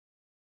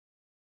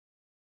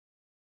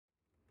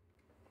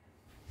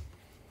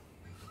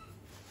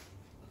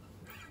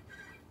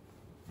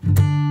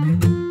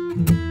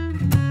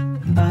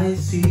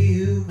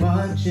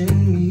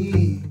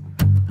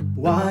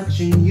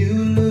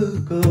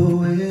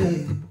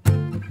way.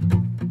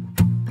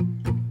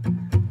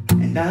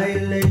 And I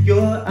let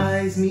your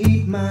eyes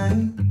meet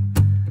mine.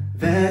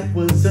 That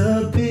was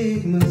a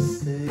big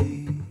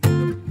mistake.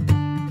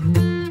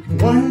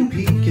 One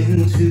peek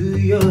into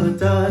your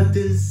dark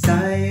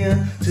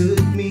desire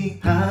took me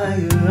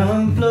higher.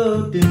 I'm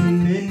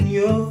floating in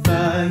your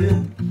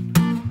fire.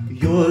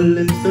 Your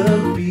lips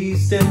the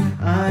beast and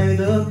I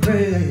the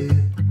prey.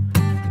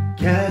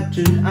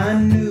 Captured, I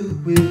knew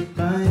it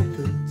by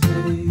the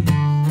taste.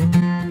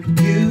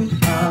 You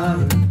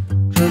are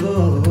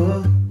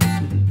trouble.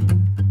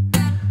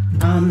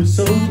 I'm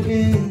so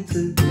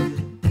into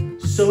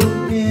it, so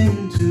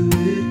into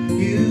it.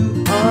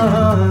 You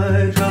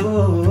are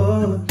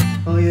trouble.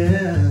 Oh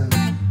yeah,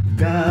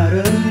 got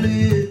a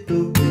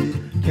little bit,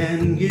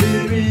 can get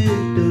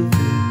rid of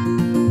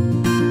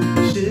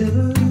it.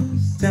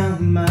 Shivers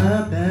down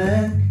my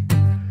back.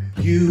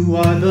 You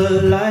are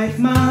the life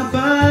my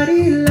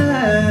body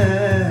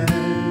lacks.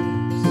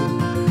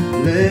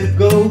 Let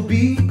go,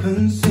 be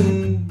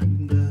consumed.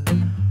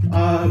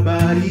 Our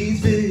bodies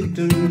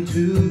victim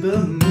to the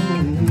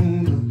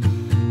moon.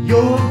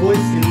 Your voice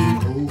can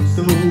coax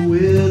the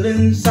will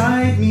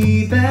inside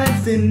me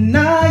that's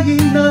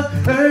denying the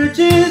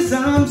urges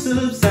I'm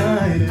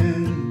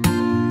subsiding.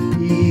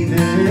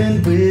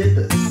 Even with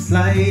the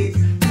slightest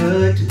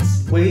touch,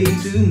 it's way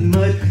too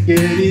much,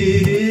 yet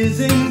it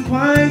isn't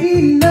quite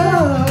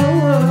enough.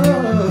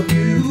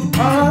 You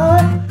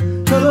are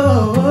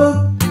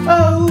trouble.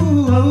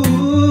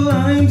 Oh,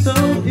 I'm so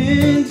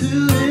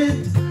into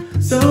it,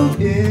 so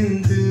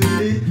into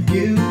it.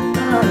 You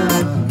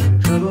are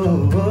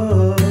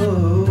trouble.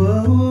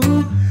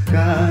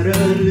 Got a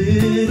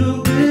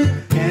little bit,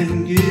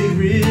 can get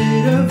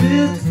rid of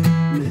it.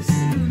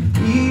 Listen,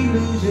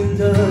 illusions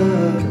of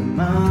the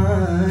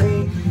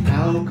mind.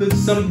 How could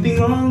something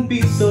wrong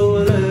be so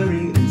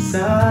alluring inside?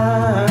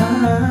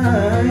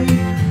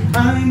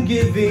 I'm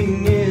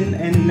giving in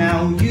and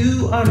now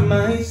you are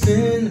my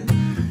sin.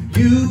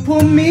 You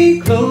pull me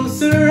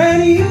closer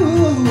and you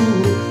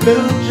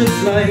felt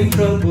just like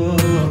trouble.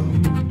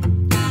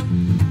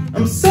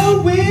 I'm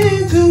so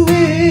into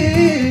it.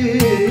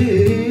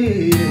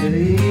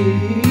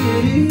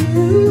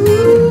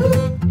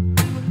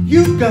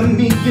 You got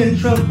me in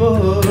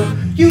trouble.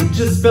 You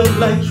just felt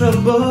like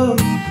trouble.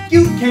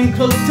 You came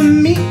close to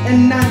me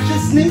and I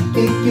just knew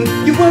it.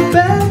 You were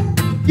bad,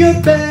 you're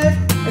bad,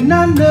 and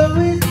I know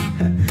it.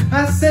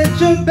 I said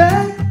you're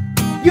bad,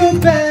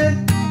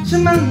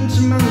 Shaman,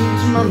 shaman,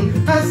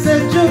 shaman. I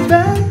said you're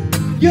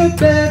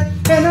bad,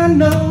 and I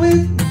know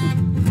it.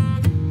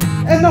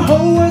 And the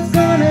whole world's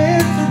gonna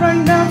answer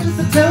right now just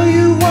to tell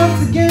you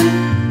once again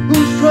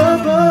who's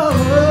trouble.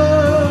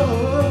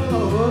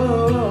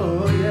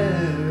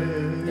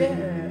 Yeah.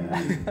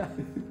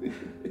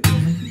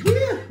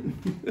 Yeah.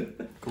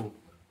 Cool.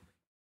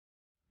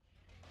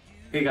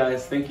 Hey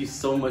guys, thank you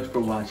so much for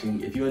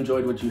watching. If you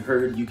enjoyed what you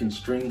heard, you can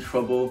stream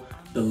Trouble.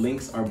 The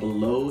links are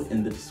below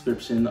in the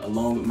description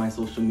along with my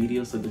social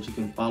media so that you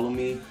can follow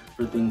me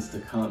for things to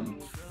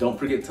come. Don't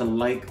forget to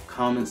like,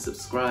 comment,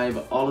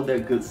 subscribe, all of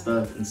that good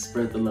stuff, and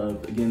spread the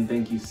love. Again,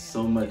 thank you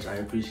so much. I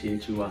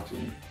appreciate you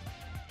watching.